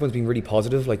 Everyone's been really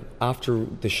positive. Like after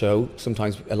the show,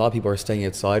 sometimes a lot of people are staying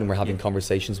outside, and we're having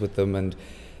conversations with them, and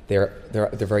they're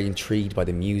very intrigued by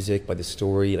the music, by the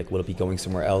story. Like, will it be going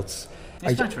somewhere else?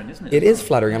 It's flattering, isn't it? It is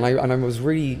flattering, and I was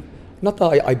really. Not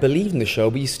that I believe in the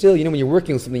show, but you still, when you're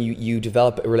working on something, you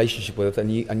develop a relationship with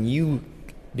it, and you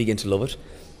begin to love it.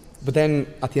 But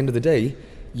then at the end of the day,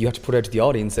 you have to put it out to the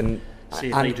audience and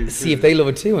see if they love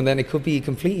it too. And then it could be a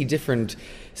completely different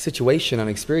situation and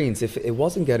experience if it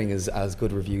wasn't getting as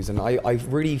good reviews. And I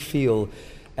really feel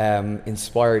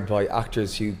inspired by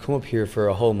actors who come up here for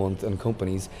a whole month and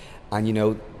companies, and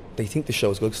they think the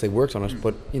show's good because they worked on it,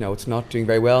 but it's not doing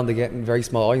very well, and they get in very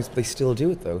small audience, but they still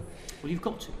do it though. Well, you've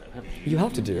got to, though, haven't you? You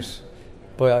have to do it,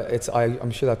 but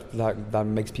I'm sure that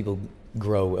makes people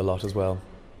grow a lot as well.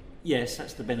 Yes,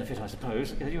 that's the benefit, I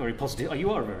suppose. You're very positive. You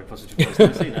are a very positive person.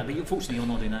 I see that, but unfortunately, you're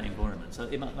not in that environment, so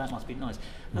that must be nice.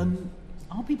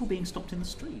 Are people being stopped in the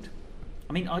street?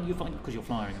 I mean, are you finding, because you're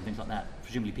flying and things like that,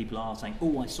 presumably people are saying,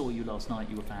 "Oh, I saw you last night.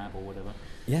 You were fab," or whatever.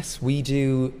 Yes, we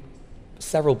do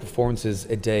several performances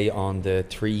a day on the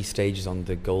 3 stages on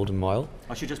the Golden Mile.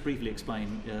 I should just briefly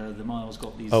explain. The mile's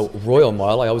got these. Oh, Royal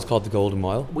Mile. I always call it the Golden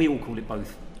Mile. We all call it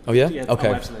both. Oh yeah. Oh, Okay.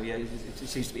 absolutely. Yeah. It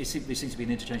seems to be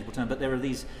an interchangeable term, but there are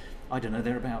these. I don't know.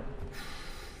 They're about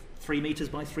 3 meters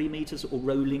by 3 meters, or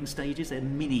rolling stages. They're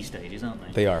mini stages, aren't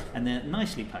they? They are, and they're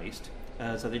nicely paced.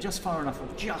 So they're just far enough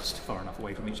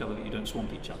away from each other that you don't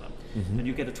swamp each other. Mm-hmm. And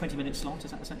you get a 20-minute slot.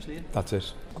 Is that essentially it? That's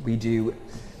it. We do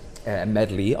a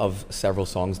medley of several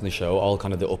songs in the show, all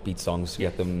kind of the upbeat songs to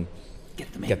get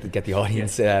the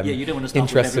audience you don't want to start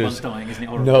interested. With everyone's dying, isn't it?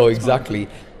 Horrible. No, exactly.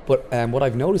 But what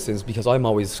I've noticed is, because I'm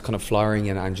always kind of flying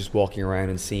and just walking around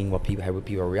and seeing how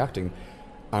people are reacting,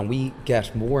 and we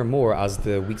get more and more as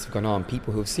the weeks have gone on,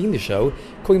 people who have seen the show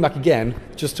coming back again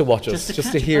just to watch us,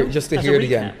 just to hear it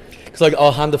again. Because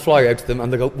I'll hand the flyer out to them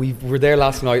and they go, "We were there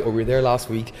last night, or we were there last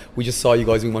week. We just saw you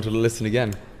guys and we wanted to listen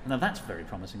again." Now that's very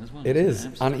promising as well. It is.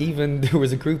 And even there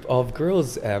was a group of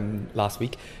girls last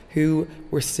week who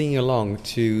were singing along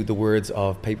to the words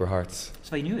of Paper Hearts.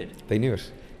 So they knew it? They knew it.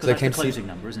 Because that's the closing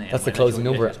number, isn't it? That's the closing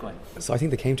number. So I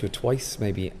think they came to it twice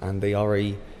maybe, and they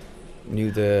already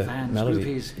knew the fans, melody.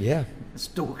 Groupies, yeah.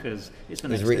 Stalkers. It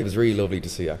was really lovely to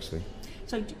see, actually.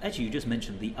 So, actually, you just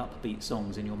mentioned the upbeat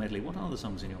songs in your medley. What are the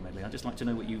songs in your medley? I'd just like to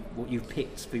know what you've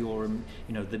picked for your,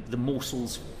 the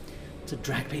morsels to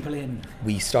drag people in.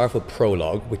 We start with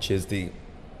Prologue, which is the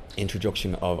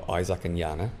introduction of Isaac and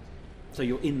Yana. So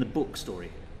you're in the book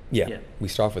story? Yeah. We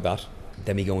start with that.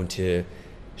 Then we go into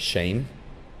Shame.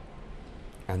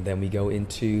 And then we go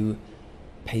into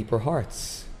Paper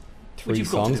Hearts. 3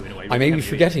 songs. I may be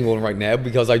forgetting one right now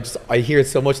because I hear it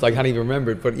so much that I can't even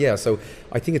remember it. But yeah, so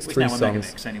I think it's 3 songs. It's now a mega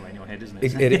mix anyway in your head, isn't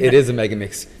it? It is a mega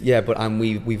mix. Yeah, but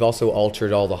we've also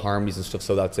altered all the harmonies and stuff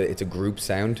so that it's a group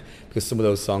sound, because some of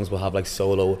those songs will have like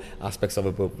solo aspects of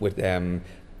it, but with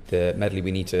the medley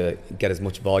we need to get as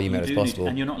much volume out as possible.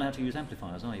 And you're not allowed to use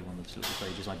amplifiers, are you, on the little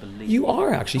stages, I believe? You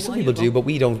are actually. Some people do, but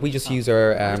we don't. We just use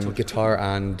our guitar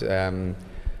and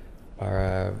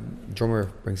our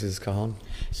drummer brings his cajon.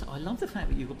 So I love the fact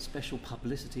that you've got special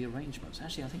publicity arrangements.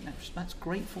 Actually, I think that's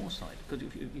great foresight, because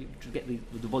if you to get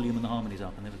the volume and the harmonies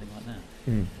up and everything like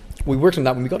that. We worked on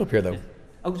that when we got up here, though. Yeah.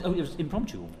 Oh, it was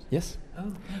impromptu almost. Yes.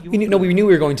 Oh, We knew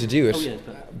we were going to do it. Oh, yeah,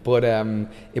 but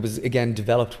it was again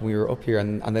developed when we were up here,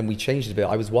 and then we changed it a bit.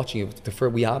 I was watching it.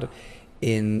 We had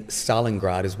in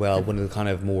Stalingrad as well, one of the kind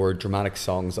of more dramatic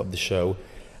songs of the show.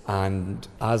 And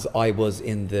as I was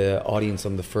in the audience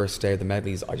on the first day of the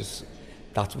medleys,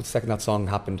 that's the second that song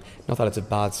happened. Not that it's a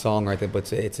bad song or anything,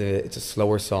 but it's a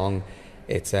slower song.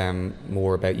 It's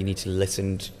more about you need to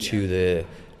listen to the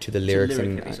lyrics, it's a lyric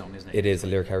and heavy song, isn't it? It is a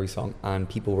lyric heavy song, and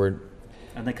people were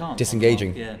and they can't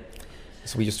disengaging. Yeah.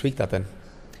 So we just tweaked that then.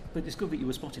 But it's good that you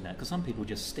were spotting that, because some people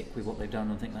just stick with what they've done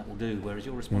and think that will do, whereas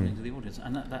you're responding to the audience,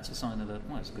 and that's a sign of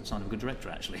it's a good sign of a good director,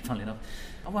 actually. Funnily enough,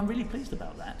 I'm really pleased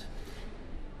about that.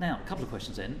 Now, a couple of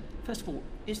questions then. First of all,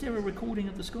 is there a recording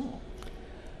of the score?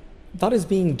 That is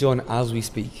being done as we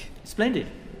speak. Splendid.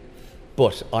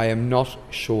 But I am not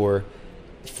sure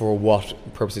for what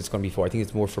purpose it's going to be for. I think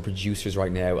it's more for producers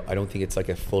right now. I don't think it's like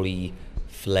a fully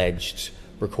fledged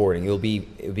recording. It'll be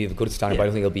of a good standard, but I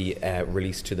don't think it'll be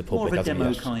released to the public. More of a as of demo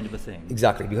yet. kind of a thing.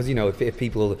 Exactly, because if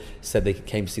people said they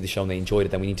came to see the show and they enjoyed it,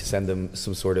 then we need to send them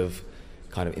some sort of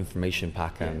kind of information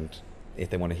pack, and if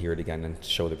they want to hear it again and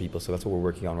show other people. So that's what we're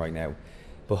working on right now.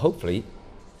 But hopefully,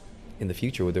 in the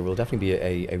future, there will definitely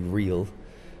be a real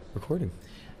recording.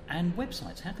 And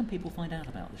websites, how can people find out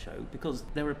about the show? Because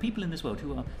there are people in this world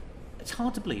who are, it's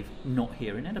hard to believe, not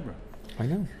here in Edinburgh. I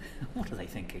know. What are they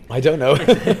thinking? I don't know.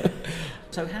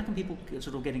 So how can people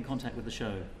sort of get in contact with the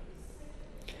show?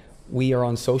 We are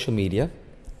on social media.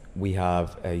 We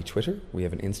have a Twitter, we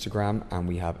have an Instagram, and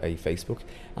we have a Facebook.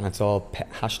 And it's all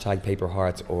hashtag Paper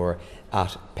Hearts or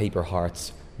at Paper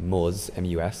Hearts Mus,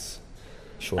 M-U-S,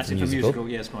 short That's for it for musical. musical,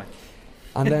 yes, quite.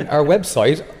 And then our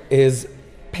website is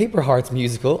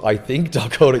paperheartsmusical, I think,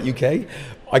 .co.uk.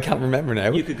 I can't remember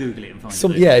now. You could Google it and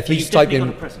find it. Yeah, if you You've just type definitely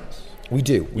in... got a presence. We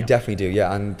do, we definitely do,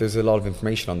 yeah. And there's a lot of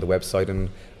information on the website, and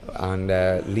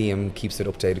Liam keeps it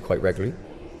updated quite regularly.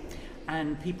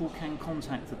 And people can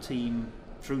contact the team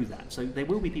through that. So there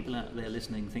will be people out there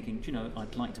listening thinking,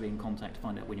 I'd like to be in contact to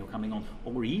find out when you're coming on,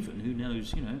 or even, who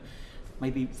knows,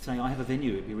 maybe say, I have a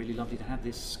venue, it'd be really lovely to have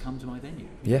this come to my venue.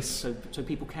 Yes. So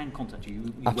people can contact you.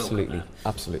 You Absolutely, welcome that.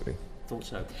 absolutely. Thought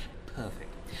so. Perfect.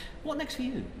 What next for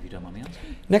you, if you don't mind me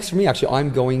asking? Next for me, actually,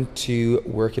 I'm going to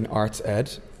work in arts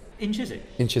ed. In Chiswick?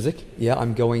 In Chiswick, yeah.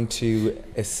 I'm going to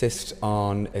assist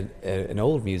on an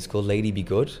old musical, Lady Be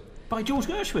Good. By George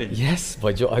Gershwin? Yes,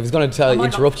 by I was going to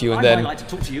interrupt you, and I then... might like to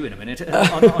talk to you in a minute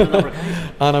on another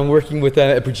occasion. And I'm working with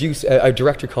a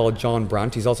director called John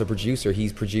Brandt. He's also a producer.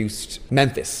 He's produced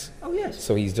Memphis. Oh, yes.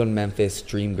 So he's done Memphis,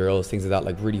 Dreamgirls, things like that,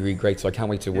 like really, really great. So I can't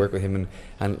wait to work with him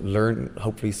and learn,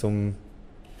 hopefully, some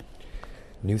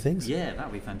new things. Yeah, that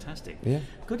would be fantastic. Yeah.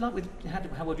 Good luck with...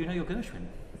 How well do you know your Gershwin?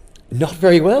 Not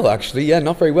very well, actually. Yeah,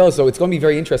 not very well. So it's going to be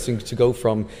very interesting to go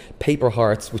from Paper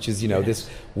Hearts, which is, this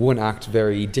one act,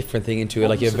 very different thing, into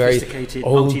like a very sophisticated,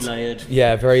 old, multi-layered.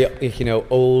 Yeah, very,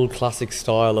 old classic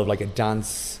style of like a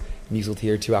dance musical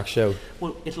theatre 2-act show.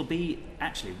 Well, it'll be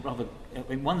actually rather,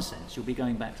 in one sense, you'll be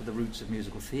going back to the roots of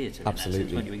musical theatre. Absolutely. In that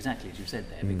sense, won't you? Exactly as you said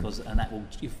there, because and that will,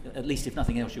 at least if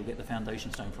nothing else, you'll get the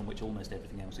foundation stone from which almost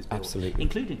everything else is built. Absolutely.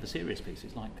 Including the serious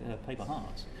pieces like Paper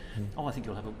Hearts. Oh, I think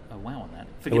you'll have a wow on that.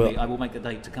 Forgive me, I will make a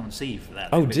date to come and see you for that.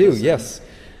 Oh, because, yes.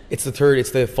 It's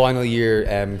the final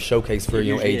year showcase for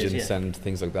agents is, and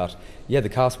things like that. Yeah, the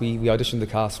cast, we auditioned the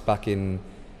cast back in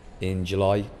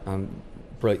July, and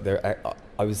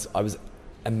I was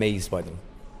amazed by them.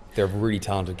 They're really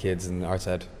talented kids in arts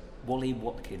ed. Wally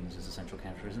Watkins is the central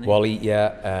character, isn't he? Wally,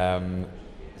 yeah.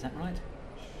 Is that right?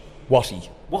 Watty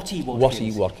Thank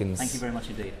Watkins. you very much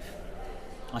indeed.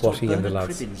 I saw Watty and the Bernard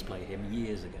lads. Cribbins play him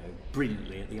years ago,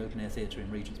 brilliantly, at the Open Air Theatre in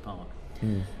Regent's Park.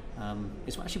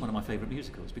 It's actually one of my favourite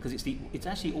musicals, because it's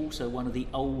actually also one of the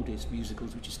oldest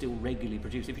musicals which is still regularly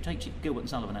produced. If you take Gilbert and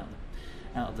Sullivan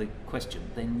out of the question,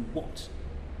 then what?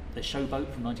 There's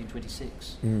Showboat from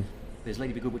 1926. There's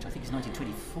Lady Be Good, which I think is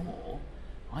 1924.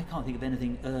 I can't think of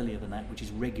anything earlier than that which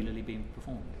is regularly being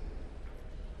performed.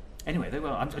 Anyway,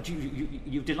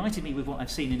 you've delighted me with what I've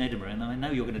seen in Edinburgh, and I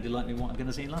know you're going to delight me with what I'm going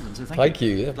to see in London, so thank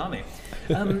you. Yeah. Blimey.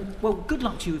 Well, good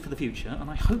luck to you for the future, and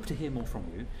I hope to hear more from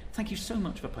you. Thank you so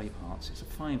much for Paper Hearts. It's a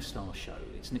 5-star show.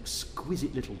 It's an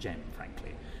exquisite little gem,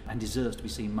 frankly, and deserves to be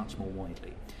seen much more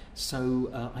widely.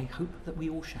 So I hope that we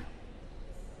all shall.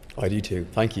 I do too.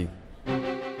 Thank you.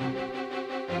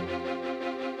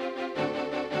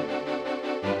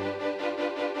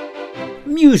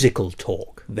 Musical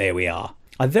talk. There we are.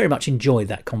 I very much enjoyed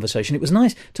that conversation. It was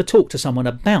nice to talk to someone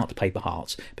about Paper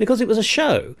Hearts, because it was a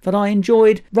show that I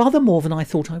enjoyed rather more than I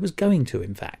thought I was going to,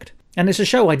 in fact. And it's a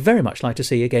show I'd very much like to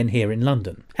see again here in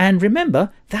London. And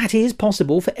remember, that is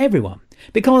possible for everyone,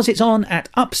 because it's on at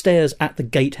Upstairs at the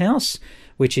Gatehouse,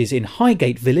 which is in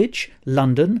Highgate Village,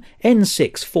 London,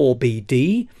 N6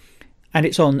 4BD, and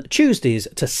it's on Tuesdays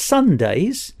to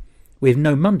Sundays, with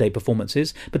no Monday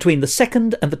performances, between the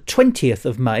 2nd and the 20th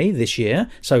of May this year,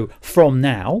 so from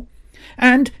now.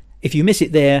 And if you miss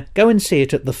it there, go and see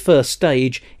it at the First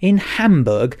Stage in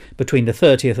Hamburg between the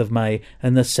 30th of May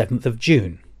and the 7th of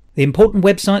June. The important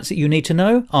websites that you need to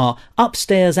know are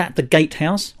Upstairs at the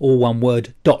Gatehouse, all one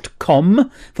word,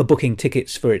 .com, for booking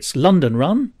tickets for its London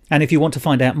run. And if you want to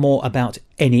find out more about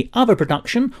any other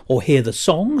production, or hear the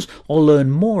songs, or learn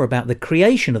more about the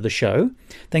creation of the show,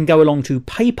 then go along to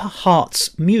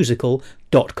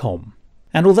paperheartsmusical.com.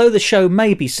 And although the show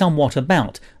may be somewhat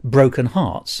about broken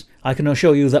hearts, I can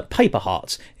assure you that Paper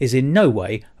Hearts is in no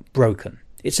way broken.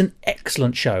 It's an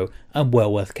excellent show and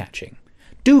well worth catching.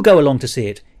 Do go along to see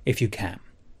it if you can.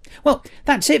 Well,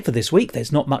 that's it for this week.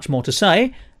 There's not much more to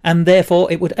say, and therefore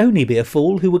it would only be a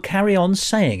fool who would carry on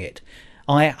saying it.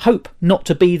 I hope not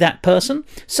to be that person,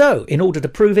 so in order to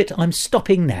prove it, I'm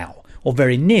stopping now, or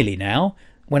very nearly now.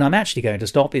 When I'm actually going to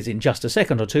stop is in just a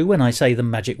second or two when I say the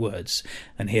magic words.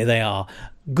 And here they are.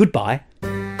 Goodbye.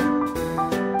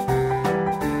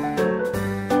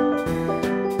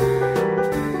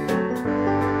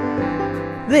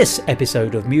 This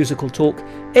episode of Musical Talk,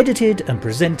 edited and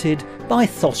presented by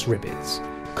Thos Ribbits.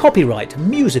 Copyright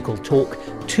Musical Talk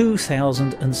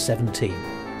 2017.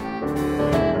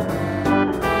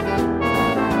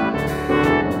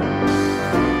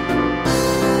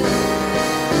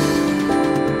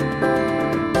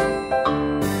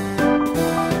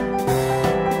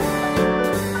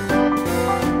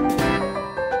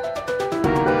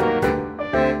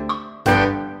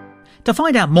 To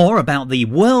find out more about the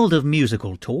world of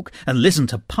Musical Talk and listen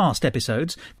to past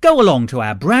episodes, go along to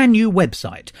our brand new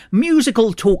website,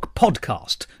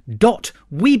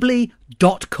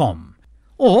 musicaltalkpodcast.weebly.com,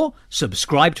 or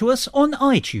subscribe to us on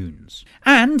iTunes,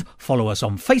 and follow us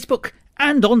on Facebook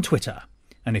and on Twitter.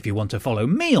 And if you want to follow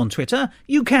me on Twitter,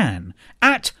 you can,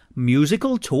 at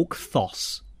Musical Talk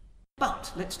Thos.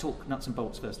 But let's talk nuts and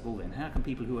bolts first of all then. How can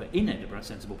people who are in Edinburgh,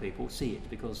 sensible people, see it?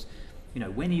 Because,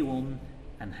 when are you on?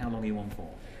 And how long are you on for?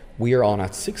 We are on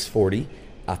at 6:40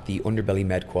 at the Underbelly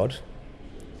Med Quad,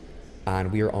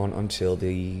 and we are on until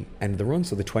the end of the run,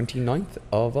 so the 29th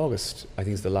of August, I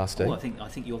think is the last day. Oh, I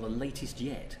think you're the latest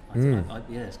yet.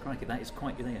 Yes, crikey, that is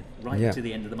quite there, to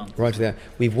the end of the month. Right to the end.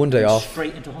 We've one day off.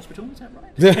 Straight into hospital, is that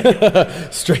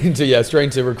right? Straight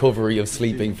into recovery of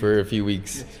sleeping for a few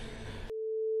weeks. Yes.